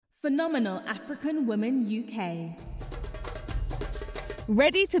Phenomenal African Woman UK.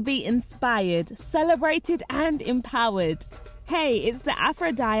 Ready to be inspired, celebrated, and empowered? Hey, it's the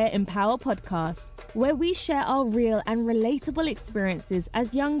Aphrodite Empower podcast, where we share our real and relatable experiences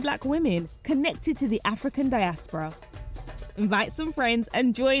as young Black women connected to the African diaspora. Invite some friends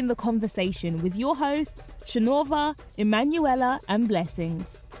and join the conversation with your hosts, Shanova, Emanuela, and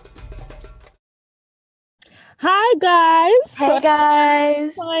Blessings. Hi guys. Hey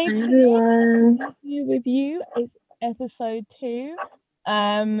guys. Hi everyone. With you. It's episode 2.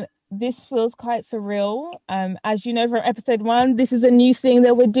 This feels quite surreal. As you know from episode 1, this is a new thing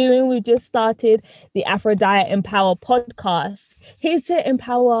that we're doing. We just started the Aphrodite Empower podcast. Here to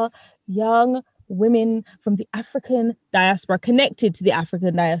empower young women from the African diaspora, connected to the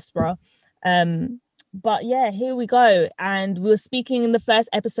African diaspora. But yeah, here we go. And we were speaking in the first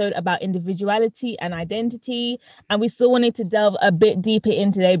episode about individuality and identity. And we still wanted to delve a bit deeper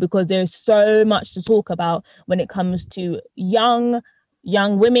in today because there's so much to talk about when it comes to young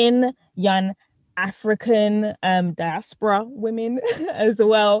women, young African diaspora women as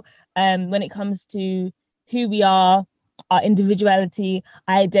well. When it comes to who we are, our individuality,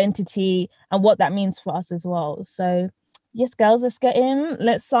 our identity, and what that means for us as well. So yes, girls, let's get in.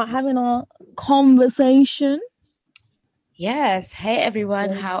 Let's start having our conversation. Yes. Hey, everyone.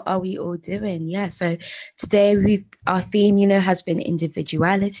 How are we all doing? Yeah. So today our theme, has been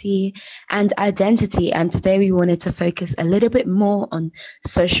individuality and identity. And today we wanted to focus a little bit more on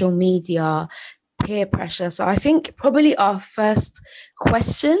social media, peer pressure. So I think probably our first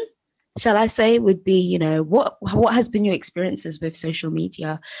question, shall I say, would be, what has been your experiences with social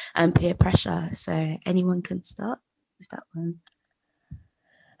media and peer pressure? So anyone can start with that one.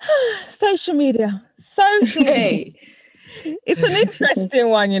 Social media. It's an interesting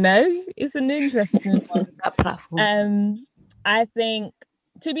one, It's an interesting one. That platform. I think,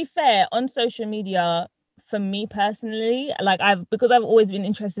 to be fair, on social media, for me personally, because I've always been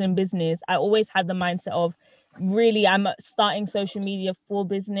interested in business, I always had the mindset of really I'm starting social media for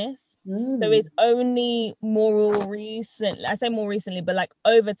business. So it's only more recently, but like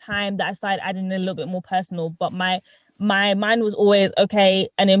over time that I started adding a little bit more personal. But my mind was always, okay,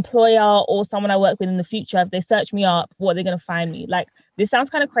 an employer or someone I work with in the future, if they search me up, what are they going to find me? Like, this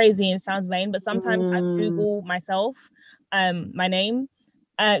sounds kind of crazy and sounds vain, but sometimes I Google myself, my name,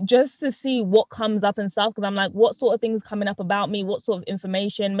 just to see what comes up and stuff. Because I'm like, what sort of things coming up about me? What sort of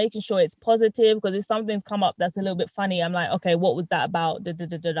information? Making sure it's positive. Because if something's come up that's a little bit funny, I'm like, okay, what was that about?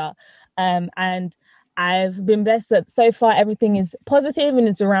 And I've been blessed that so far everything is positive and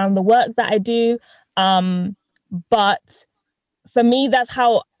it's around the work that I do. But for me, that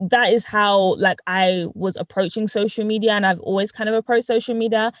is how like I was approaching social media, and I've always kind of approached social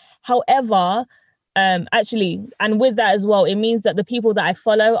media. However, actually, and with that as well, it means that the people that I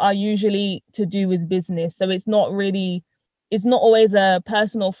follow are usually to do with business. So it's not always a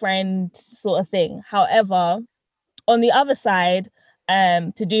personal friend sort of thing. However, on the other side,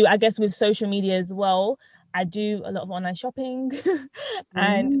 to do, I guess, with social media as well, I do a lot of online shopping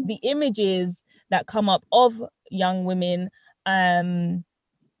and the images that come up of young women, the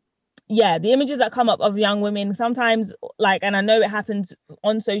images that come up of young women sometimes, like, and I know it happens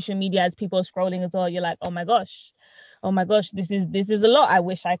on social media as people are scrolling as well, you're like, oh my gosh, this is a lot. I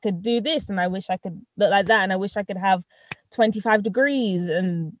wish I could do this, and I wish I could look like that, and I wish I could have 25 degrees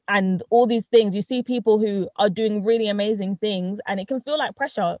and all these things. You see people who are doing really amazing things, and it can feel like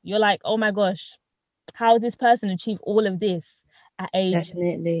pressure. You're like, oh my gosh, how does this person achieve all of this at age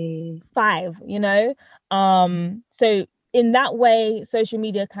Definitely 5, so in that way social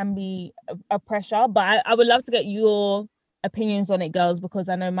media can be a pressure, but I would love to get your opinions on it, girls, because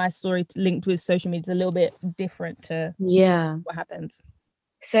I know my story linked with social media is a little bit different to what happens.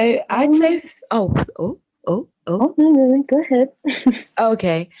 So I'd say no, go ahead.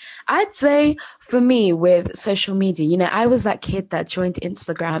 Okay. I'd say for me with social media, I was that kid that joined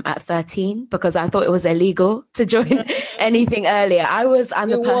Instagram at 13 because I thought it was illegal to join anything earlier.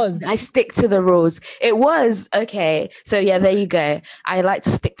 I stick to the rules. It was okay. So yeah, there you go. I like to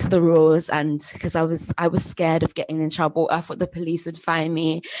stick to the rules, and because I was scared of getting in trouble. I thought the police would find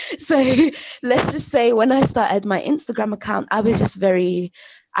me. So let's just say when I started my Instagram account, I was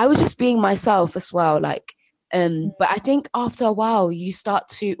just being myself as well. But I think after a while, you start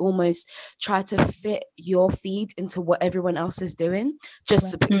to almost try to fit your feed into what everyone else is doing,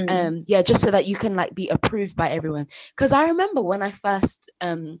 just so that you can be approved by everyone. Because I remember when I first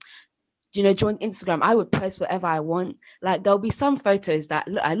joined Instagram, I would post whatever I want. Like, there'll be some photos that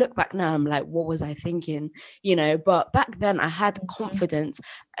I look back now, I'm like, what was I thinking? But back then I had confidence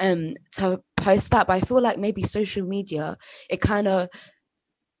to post that. But I feel like maybe social media, it kind of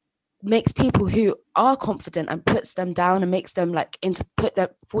makes people who are confident and puts them down and makes them like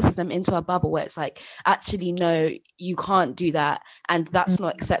forces them into a bubble where it's like, actually no, you can't do that and that's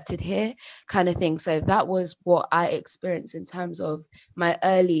not accepted here, kind of thing. So that was what I experienced in terms of my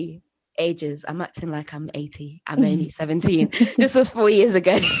early ages. I'm acting like I'm 80. I'm only 17. This was 4 years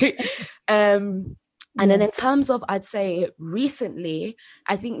ago. And then in terms of, I'd say recently,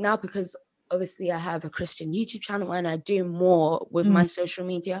 I think now, because obviously I have a Christian YouTube channel and I do more with my social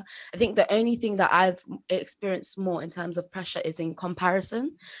media, I think the only thing that I've experienced more in terms of pressure is in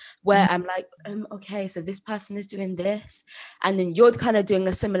comparison, where I'm like, okay, so this person is doing this, and then you're kind of doing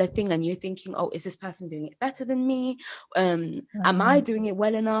a similar thing and you're thinking, oh, is this person doing it better than me? Am I doing it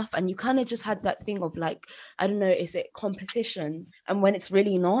well enough? And you kind of just had that thing of like, I don't know, is it competition? And when it's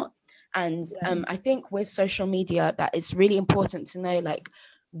really not. And I think with social media that it's really important to know like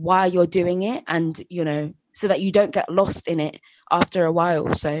why you're doing it, and you know, so that you don't get lost in it after a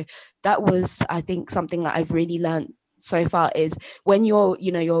while. So that was, I think, something that I've really learned so far, is when you're,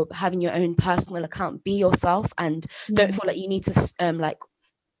 you know, you're having your own personal account, be yourself and don't feel like you need to like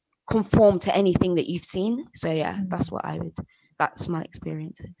conform to anything that you've seen. So yeah, that's my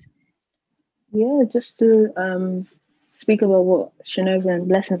experiences. Yeah, just to speak about what Shanova and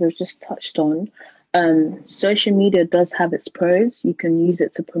Blessings have just touched on. Social media does have its pros. You can use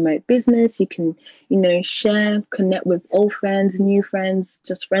it to promote business. You can, you know, share, connect with old friends, new friends,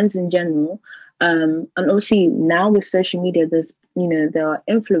 just friends in general. And obviously now with social media, there's, you know, there are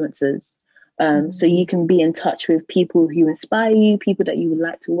influencers. So you can be in touch with people who inspire you, people that you would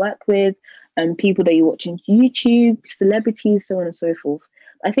like to work with, and people that you watch on YouTube, celebrities, so on and so forth.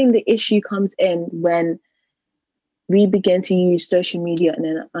 I think the issue comes in when we begin to use social media in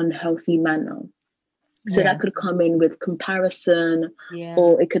an unhealthy manner. So that could come in with comparison,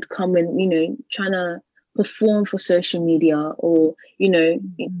 or it could come in, you know, trying to perform for social media, or, you know,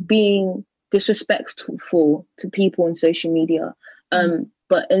 being disrespectful to people on social media.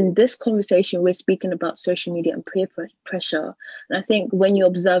 But in this conversation, we're speaking about social media and peer pressure. And I think when you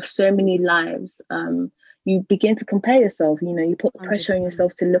observe so many lives, you begin to compare yourself. You know, you put pressure 100%. On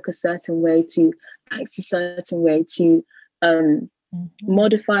yourself to look a certain way, to act a certain way, to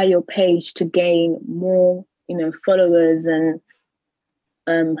modify your page to gain more, you know, followers and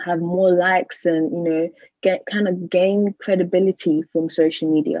have more likes, and, you know, gain credibility from social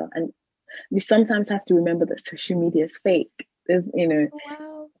media. And we sometimes have to remember that social media is fake. There's, you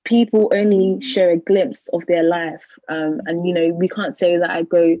know, people only share a glimpse of their life, and, you know, we can't say that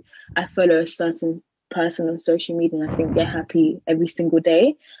I follow a certain person on social media and I think they're happy every single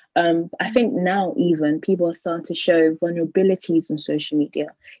day. I think now even people are starting to show vulnerabilities on social media.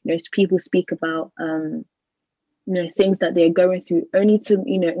 You know, people speak about, you know, things that they're going through, only to,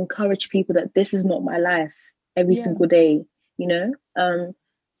 you know, encourage people that this is not my life every single day, you know?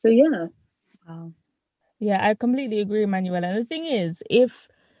 So yeah. Wow. Yeah, I completely agree, Manuela. And the thing is, if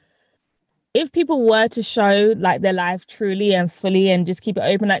people were to show like their life truly and fully and just keep it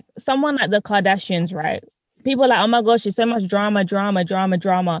open, like someone like the Kardashians, right? People are like, oh my gosh, there's so much drama.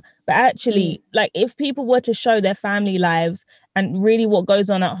 But actually, like, if people were to show their family lives and really what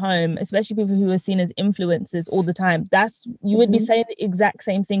goes on at home, especially people who are seen as influencers all the time, you would be saying the exact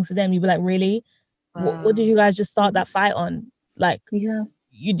same thing for them. You'd be like, really? Wow. What did you guys just start that fight on? Like,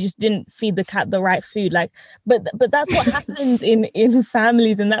 you just didn't feed the cat the right food. Like, but that's what happens in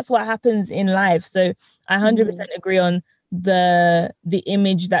families, and that's what happens in life. So I 100% agree on the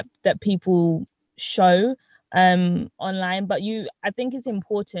image that people show online. But I think it's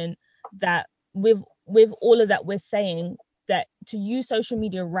important that with all of that we're saying, that to use social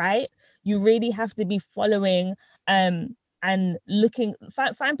media right, you really have to be following and looking,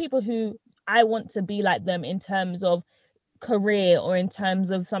 find people who I want to be like them in terms of career, or in terms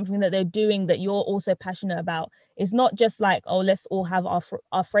of something that they're doing that you're also passionate about. It's not just like, oh, let's all have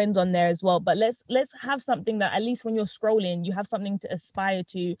our friends on there as well, but let's have something that at least when you're scrolling, you have something to aspire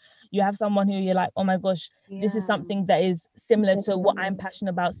to. You have someone who you're like, oh my gosh, this is something that is similar to what I'm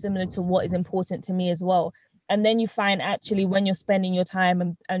passionate about, similar to what is important to me as well. And then you find actually when you're spending your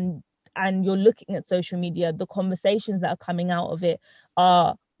time and you're looking at social media, the conversations that are coming out of it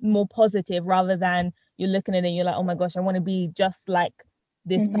are more positive, rather than you're looking at it and you're like, oh my gosh, I want to be just like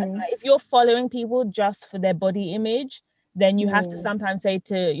this person. Like, if you're following people just for their body image, then you have to sometimes say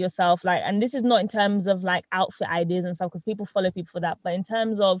to yourself, like, and this is not in terms of like outfit ideas and stuff, because people follow people for that, but in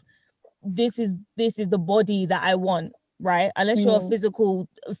terms of this is the body that I want, right? Unless you're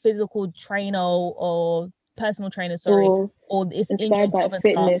a physical trainer or personal trainer, sorry, or it's inspired by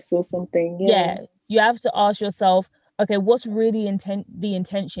fitness or something. You have to ask yourself, okay, what's really the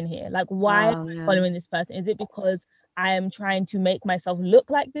intention here? Like, why am I Yeah. following this person? Is it because I am trying to make myself look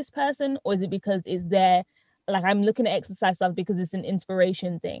like this person, or is it because it's there? Like, I'm looking at exercise stuff because it's an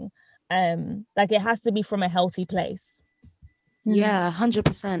inspiration thing. Like, it has to be from a healthy place. Yeah,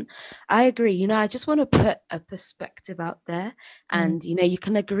 100%. I agree. I just want to put a perspective out there, and you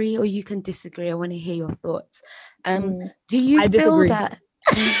can agree or you can disagree. I want to hear your thoughts. Do you I feel disagree. that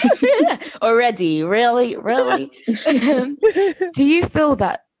already? Really? Really? Do you feel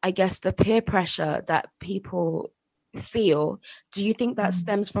that, I guess, the peer pressure that people feel, do you think that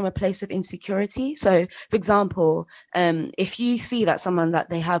stems from a place of insecurity? So, for example, if you see that someone that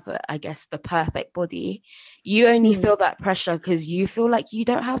they have, I guess, the perfect body, you only feel that pressure because you feel like you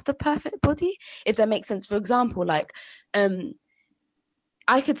don't have the perfect body, if that makes sense. For example, like,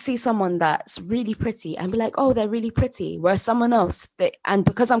 I could see someone that's really pretty and be like, oh, they're really pretty. Whereas someone else, and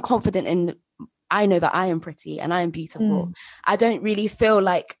because I'm confident in, I know that I am pretty and I am beautiful, I don't really feel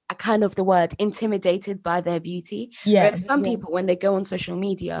like a kind of the word intimidated by their beauty. Yeah. Whereas some people, when they go on social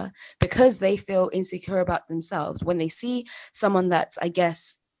media, because they feel insecure about themselves, when they see someone that's, I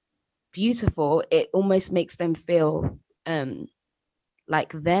guess, beautiful, it almost makes them feel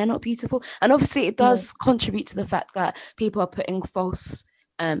like they're not beautiful. And obviously it does contribute to the fact that people are putting false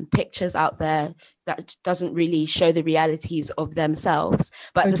pictures out there that doesn't really show the realities of themselves.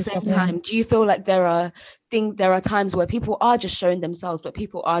 But at the same time, do you feel like there are times where people are just showing themselves, but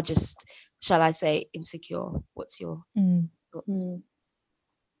people are just, shall I say, insecure? What's your thoughts?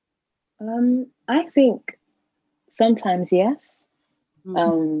 I think sometimes yes.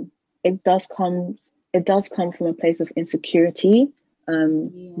 It does come from a place of insecurity.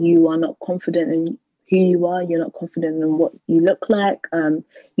 You are not confident in who you are, you're not confident in what you look like,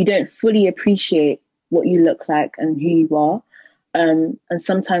 you don't fully appreciate what you look like and who you are. And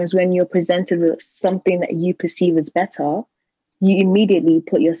sometimes when you're presented with something that you perceive as better, you immediately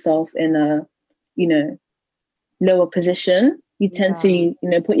put yourself in a, lower position. You tend to,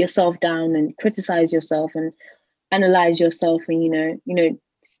 put yourself down and criticize yourself and analyze yourself and,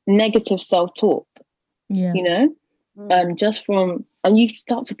 negative self-talk, and you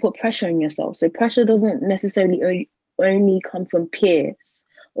start to put pressure on yourself. So pressure doesn't necessarily only come from peers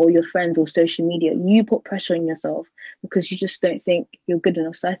or your friends or social media. You put pressure on yourself because you just don't think you're good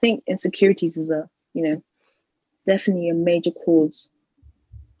enough. So I think insecurities is definitely a major cause.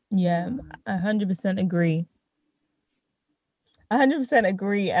 Yeah, 100% agree. 100%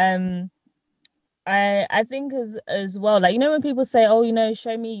 agree. I think as well, like, when people say, oh,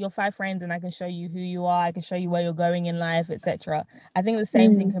 show me your 5 friends and I can show you who you are, I can show you where you're going in life, etc. I think the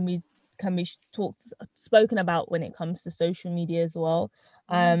same thing can be spoken about when it comes to social media as well.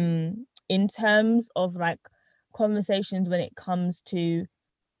 In terms of like conversations when it comes to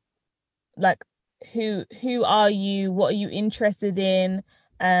like who are you, what are you interested in,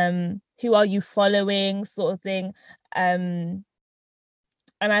 who are you following, sort of thing.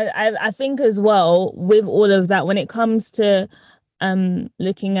 And I think as well with all of that, when it comes to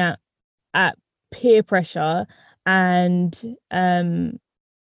looking at peer pressure and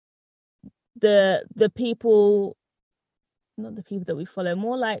the people, not the people that we follow,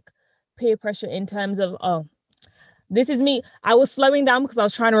 more like peer pressure in terms of, this is me. I was slowing down because I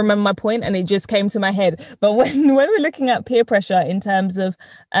was trying to remember my point and it just came to my head. But when we're looking at peer pressure in terms of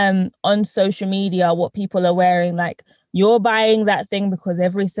on social media, what people are wearing, like, you're buying that thing because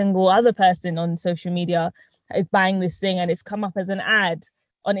every single other person on social media is buying this thing and it's come up as an ad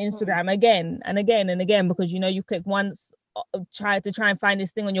on Instagram again and again and again because you click once, try and find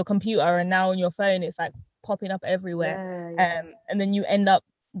this thing on your computer, and now on your phone it's like popping up everywhere. And then you end up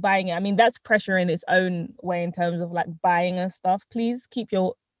buying it. I mean, that's pressure in its own way in terms of like buying and stuff. Please keep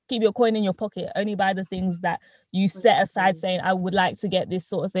your coin in your pocket. Only buy the things that you set aside saying, I would like to get this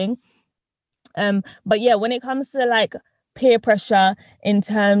sort of thing. But yeah, when it comes to like peer pressure in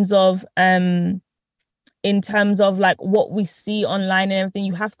terms of like what we see online and everything,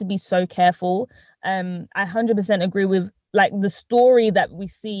 you have to be so careful. I 100% agree with, like, the story that we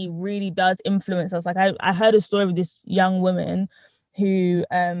see really does influence us. Like, I heard a story of this young woman who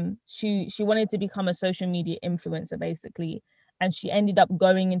she wanted to become a social media influencer basically, and she ended up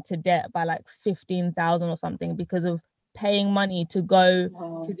going into debt by like 15,000 or something because of paying money to go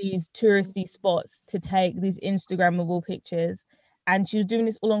to these touristy spots to take these Instagrammable pictures, and she was doing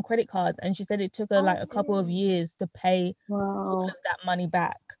this all on credit cards, and she said it took her like a couple of years to pay all of that money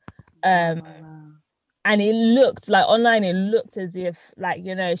back. And it looked like online, it looked as if, like,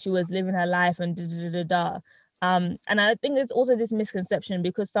 she was living her life and and I think there's also this misconception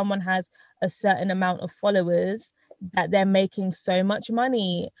because someone has a certain amount of followers that they're making so much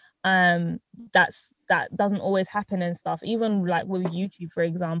money. that doesn't always happen and stuff. Even like with YouTube, for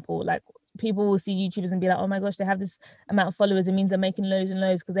example, like people will see YouTubers and be like, oh my gosh, they have this amount of followers, it means they're making loads and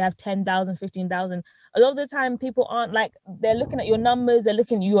loads because they have 10,000, 15,000. A lot of the time people aren't like, they're looking at your numbers, they're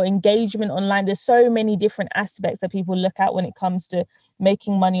looking at your engagement online. There's so many different aspects that people look at when it comes to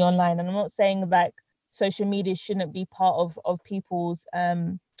making money online. And I'm not saying like social media shouldn't be part of people's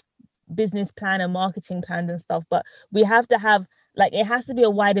business plan and marketing plans and stuff, but we have to have, like, it has to be a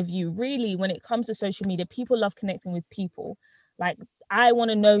wider view. Really, when it comes to social media, people love connecting with people. Like, I want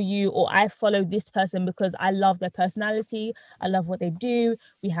to know you, or I follow this person because I love their personality, I love what they do,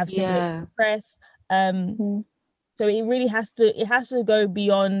 we have similar interests. So it really has to go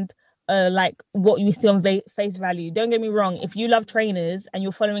beyond like what you see on face value. Don't get me wrong, if you love trainers and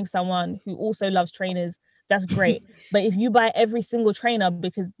you're following someone who also loves trainers, that's great. But if you buy every single trainer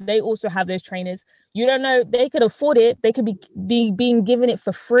because they also have those trainers, you don't know, they could afford it, they could be being given it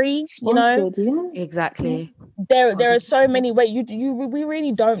for free, you know. Exactly. There are so many ways we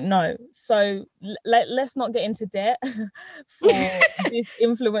really don't know. So let's not get into debt for this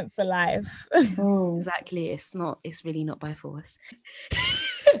influencer life. Exactly. It's really not by force.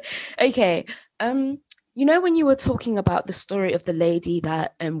 Okay. You know, when you were talking about the story of the lady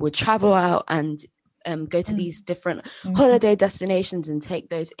that would travel out and go to these different holiday destinations and take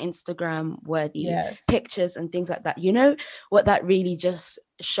those Instagram worthy pictures and things like that, you know what that really just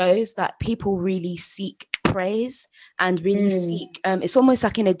shows? That people really seek praise and really seek it's almost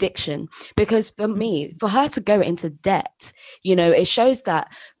like an addiction. Because for her to go into debt, you know, it shows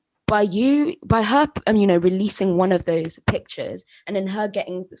that by her you know, releasing one of those pictures and then her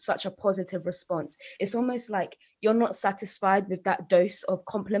getting such a positive response, it's almost like you're not satisfied with that dose of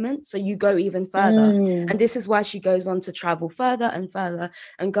compliments, so you go even further. And this is why she goes on to travel further and further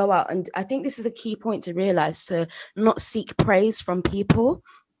and go out. And I think this is a key point to realize, to not seek praise from people.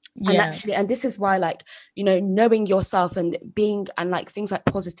 And this is why, like, you know, knowing yourself and being, and like things like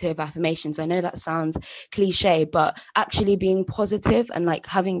positive affirmations, I know that sounds cliche, but actually being positive and like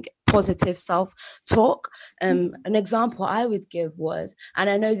having positive self-talk. An example I would give was, and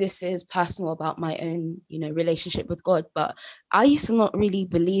I know this is personal about my own, you know, relationship with God, but I used to not really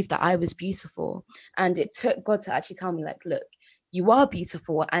believe that I was beautiful. And it took God to actually tell me, like, look, you are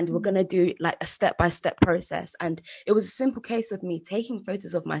beautiful, and we're going to do like a step-by-step process. And it was a simple case of me taking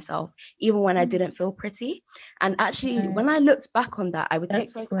photos of myself even when I didn't feel pretty. And actually when I looked back on that, I would take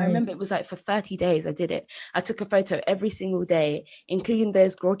photos. I remember it was like for 30 days I did it. I took a photo every single day, including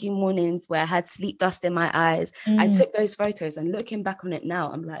those groggy mornings where I had sleep dust in my eyes. I took those photos, and looking back on it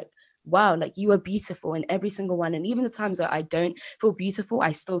now, I'm like, wow, like, you are beautiful in every single one. And even the times that I don't feel beautiful,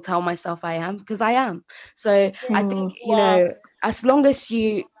 I still tell myself I am, because I am. So I think, you know, as long as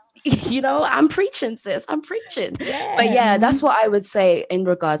you know, I'm preaching, sis, I'm preaching. But yeah, that's what I would say in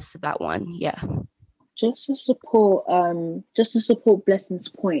regards to that one. Just to support Blessing's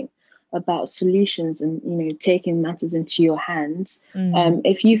point about solutions and, you know, taking matters into your hands.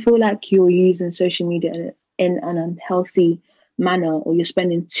 If you feel like you're using social media in an unhealthy manner, or you're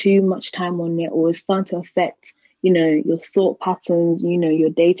spending too much time on it, or it's starting to affect, you know, your thought patterns, you know,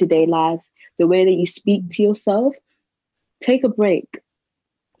 your day-to-day life, the way that you speak to yourself, take a break.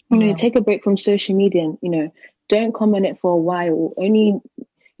 You know, take a break from social media, and, you know, don't come on it for a while. Only, you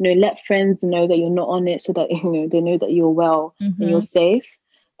know, let friends know that you're not on it, so that, you know, they know that you're well and you're safe.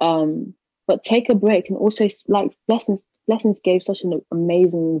 But take a break. And also, like Blessings gave such an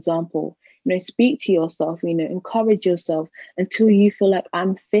amazing example. You know, speak to yourself, you know, encourage yourself until you feel like,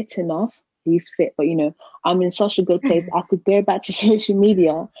 I'm fit enough. He's fit, but, you know, I'm in such a good place. I could go back to social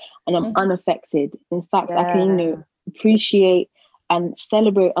media and I'm unaffected. In fact, I can, you know, appreciate and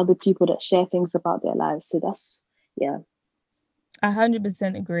celebrate other people that share things about their lives. So that's,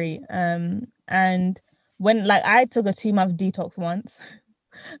 100% agree. And when, like, I took a 2-month detox once.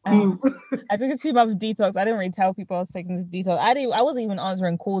 I took a 2-month detox. I didn't really tell people I was taking this detox. I wasn't even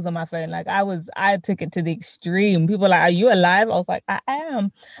answering calls on my phone. Like, I took it to the extreme. People were like, are you alive? I was like, I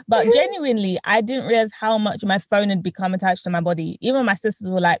am. But genuinely, I didn't realize how much my phone had become attached to my body. Even my sisters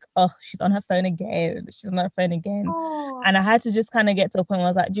were like, oh, she's on her phone again. And I had to just kind of get to a point where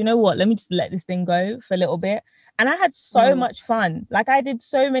I was like, do you know what? Let me just let this thing go for a little bit. And I had so much fun. Like, I did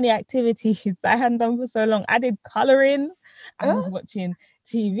so many activities I hadn't done for so long. I did coloring. I was watching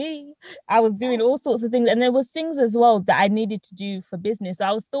TV. I was doing all sorts of things. And there was things as well that I needed to do for business. So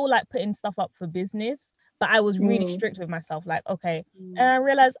I was still like putting stuff up for business, but I was really strict with myself. Like, okay. And I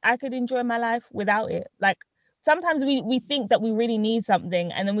realized I could enjoy my life without it. Like, sometimes we think that we really need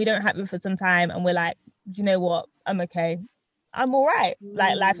something, and then we don't have it for some time, and we're like, you know what? I'm okay. I'm all right.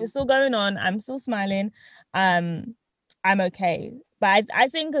 Like, life is still going on. I'm still smiling. I'm okay. But I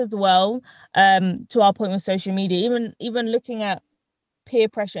think as well, to our point with social media, even looking at peer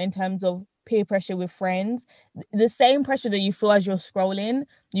pressure in terms of peer pressure with friends, the same pressure that you feel as you're scrolling,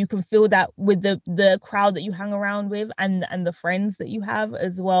 you can feel that with the crowd that you hang around with and the friends that you have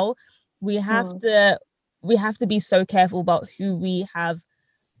as well. We have to be so careful about who we have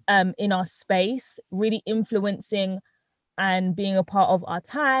in our space, really influencing and being a part of our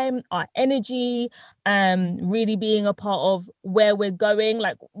time, our energy, really being a part of where we're going.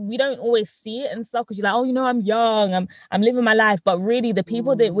 Like, we don't always see it and stuff because you're like, oh, I'm young, I'm living my life. But really, the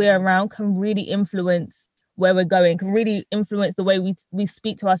people that we're around can really influence where we're going, can really influence the way we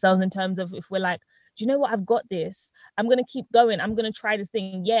speak to ourselves in terms of if we're like, do you know what? I've got this. I'm going to keep going. I'm going to try this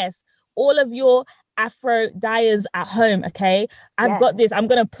thing. Yes. All of your Afro dyers at home. Okay. I've got this. I'm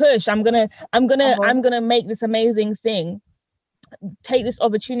going to push. I'm going to make this amazing thing. Take this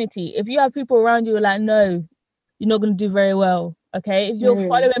opportunity. If you have people around you who are like, no, you're not going to do very well. Okay. If you're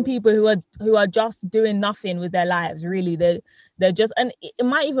following people who are just doing nothing with their lives, really, they're just, and it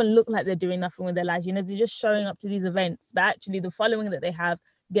might even look like they're doing nothing with their lives. They're just showing up to these events, but actually the following that they have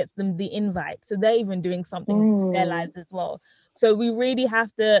gets them the invite. So they're even doing something with their lives as well. So we really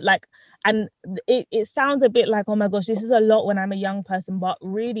have to and it sounds a bit like, oh my gosh, this is a lot when I'm a young person, but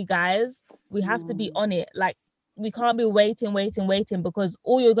really, guys, we have to be on it. Like, we can't be waiting, because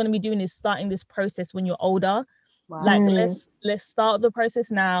all you're going to be doing is starting this process when you're older. Wow. Like, let's start the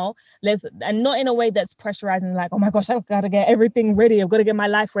process now. And not in a way that's pressurizing, like, oh my gosh, I've got to get everything ready. I've got to get my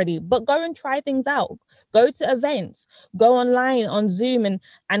life ready. But go and try things out. Go to events. Go online on Zoom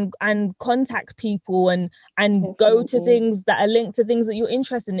and contact people and go to things that are linked to things that you're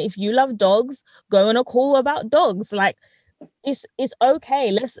interested in. If you love dogs, go on a call about dogs. Like, it's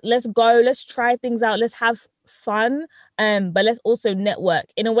okay. Let's go. Let's try things out. Let's have fun. But let's also network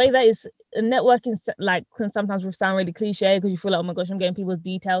in a way that is networking. Like, can sometimes sound really cliche because you feel like, oh my gosh, I'm getting people's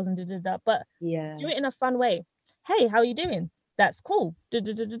details and da. But do it in a fun way. Hey, how are you doing? That's cool.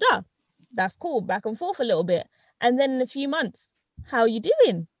 Da. That's cool. Back and forth a little bit, and then in a few months, how are you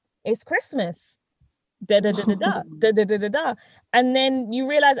doing? It's Christmas. Da. And then you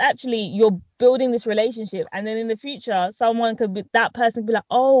realize actually you're building this relationship, and then in the future that person could be like,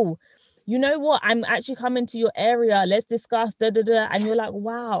 oh, you know what, I'm actually coming to your area, let's discuss and you're like,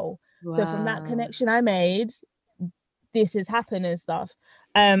 wow. So from that connection I made, this has happened and stuff.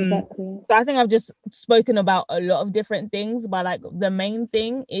 Exactly. So I think I've just spoken about a lot of different things, but like the main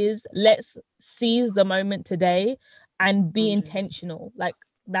thing is let's seize the moment today and be intentional. Like,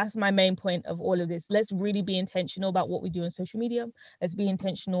 that's my main point of all of this. Let's really be intentional about what we do on social media. Let's be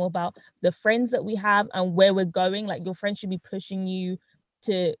intentional about the friends that we have and where we're going. Like, your friends should be pushing you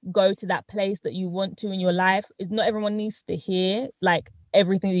to go to that place that you want to in your life. It's not everyone needs to hear like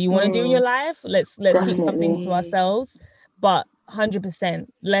everything that you want to do in your life. Let's keep some things to ourselves, but 100%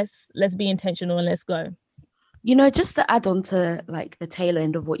 let's be intentional and let's go. Just to add on to like the tail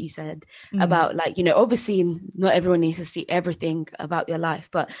end of what you said about like, obviously not everyone needs to see everything about your life,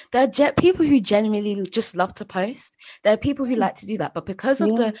 but there are people who genuinely just love to post. There are people who like to do that, but because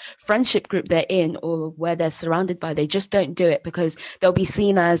of the friendship group they're in or where they're surrounded by, they just don't do it because they'll be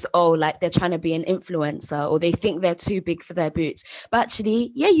seen as, oh, like they're trying to be an influencer or they think they're too big for their boots. But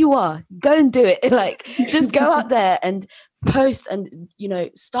actually, yeah, you are. Go and do it. Like, just go out there and post and,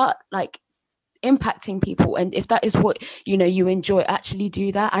 start like impacting people. And if that is what you enjoy, actually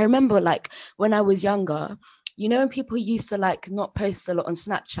do that. I remember like when I was younger, when people used to like not post a lot on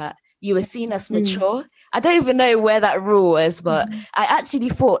Snapchat, you were seen as mature. I don't even know where that rule is, but I actually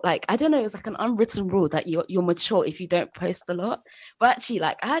thought like, I don't know, it was like an unwritten rule that you're mature if you don't post a lot. But actually,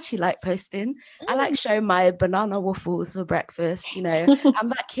 like, I actually like posting. I like showing my banana waffles for breakfast. I'm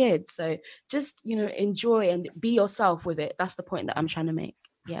that kid. So just, enjoy and be yourself with it. That's the point that I'm trying to make.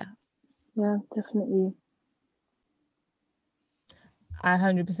 Yeah, definitely. I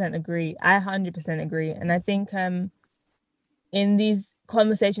 100% agree. And I think in these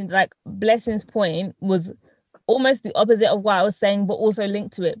conversations, like Blessing's point was almost the opposite of what I was saying, but also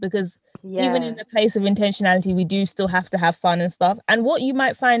linked to it, because even in the place of intentionality, we do still have to have fun and stuff. And what you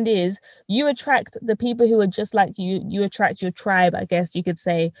might find is you attract the people who are just like you attract your tribe, I guess you could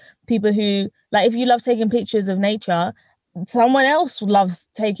say. People who, like, if you love taking pictures of nature, someone else loves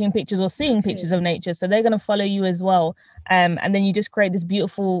taking pictures or seeing pictures of nature, so they're going to follow you as well. And then you just create this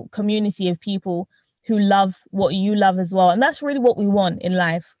beautiful community of people who love what you love as well. And that's really what we want in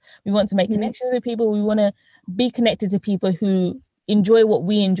life. We want to make connections with people. We want to be connected to people who enjoy what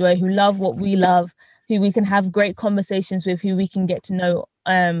we enjoy, who love what we love, who we can have great conversations with, who we can get to know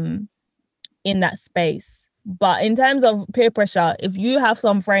in that space. But in terms of peer pressure, if you have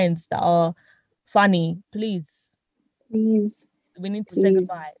some friends that are funny, please We need to say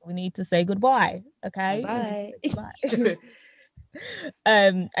goodbye. We need to say goodbye. Okay. Bye.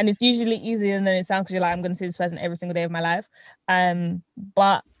 And it's usually easier than it sounds, because you're like, I'm going to see this person every single day of my life.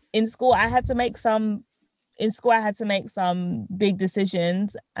 But in school, I had to make some big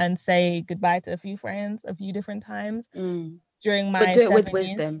decisions and say goodbye to a few friends a few different times during my. But do it with 7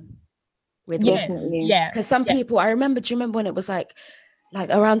 years. wisdom. Yeah. Because some people, do you remember when it was like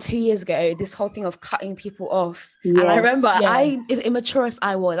around 2 years ago, this whole thing of cutting people off. And I remember as immature as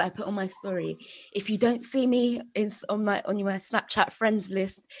I was, I put on my story, if you don't see me on my Snapchat friends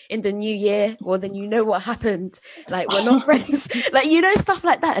list in the new year, well, then you know what happened. Like, we're not friends. Like, stuff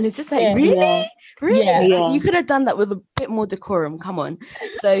like that. And it's just like, really? Yeah. Really? Yeah. Like, you could have done that with a bit more decorum. Come on.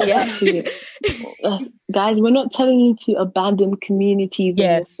 So, yeah. Guys, we're not telling you to abandon communities and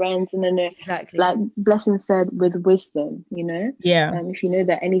your friends. And then, exactly. Like Blessing said, with wisdom, Yeah. If you know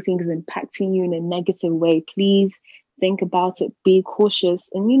that anything is impacting you in a negative way, please think about it, be cautious.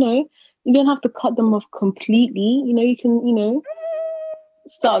 And, you don't have to cut them off completely. You can,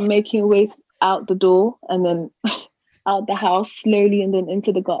 start making your way out the door and then out the house slowly and then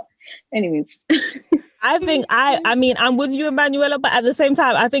into the gut. Anyways. I think I mean, I'm with you, Emanuela, but at the same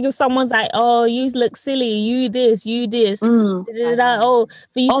time, I think if someone's like, oh, you look silly, you this, oh,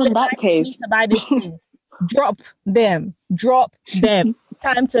 for you in that case, to buy this thing, drop them.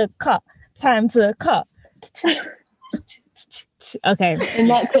 Time to cut. Okay. In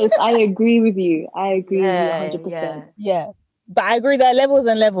that case, I agree with you. 100%. Yeah. But I agree, there are levels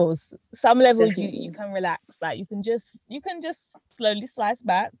and levels. Some levels you can relax. Like you can just slowly slice it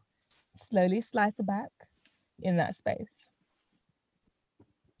back in that space.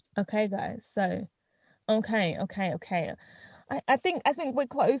 Okay, guys. So okay. I think we're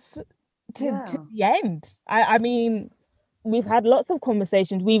close to the end. I mean, we've had lots of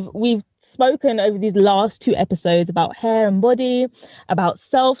conversations. We've spoken over these last 2 episodes about hair and body, about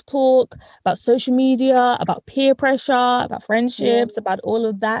self-talk, about social media, about peer pressure, about friendships, about all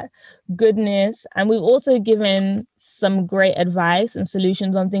of that goodness. And we've also given some great advice and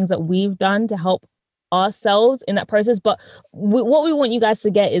solutions on things that we've done to help ourselves in that process. But what we want you guys to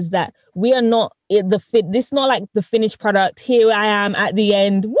get is that we are not this is not like the finished product. Here I am at the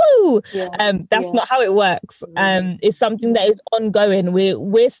end. Woo! That's not how it works. It's something that is ongoing.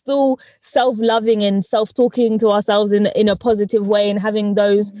 We're still self-loving and self-talking to ourselves in a positive way, and having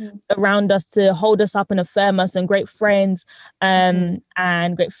those around us to hold us up and affirm us, and great friends and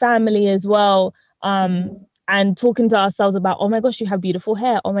great family as well. And talking to ourselves about, oh my gosh, you have beautiful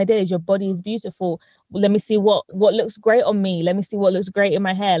hair. Oh my days, your body is beautiful. Let me see what looks great on me. Let me see what looks great in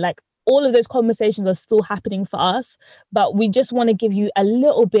my hair. Like, all of those conversations are still happening for us, but we just want to give you a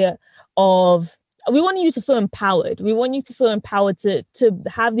little bit of, we want you to feel empowered. We want you to feel empowered to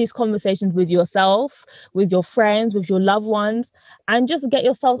have these conversations with yourself, with your friends, with your loved ones, and just get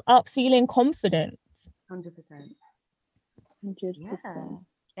yourselves up feeling confident. 100%. 100%. Yeah.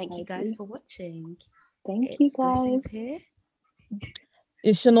 Thank you guys for watching. Thank you, guys. Here.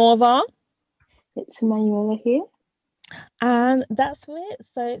 It's Shanova. It's Emanuela here. And that's it.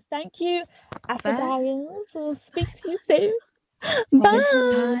 So thank you, Aphrodite. We'll speak to you soon.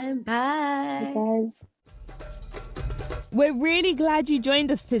 Bye. Bye. Bye. We're really glad you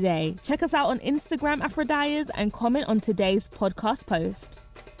joined us today. Check us out on Instagram, Aphrodite, and comment on today's podcast post.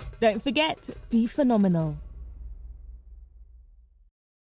 Don't forget, be phenomenal.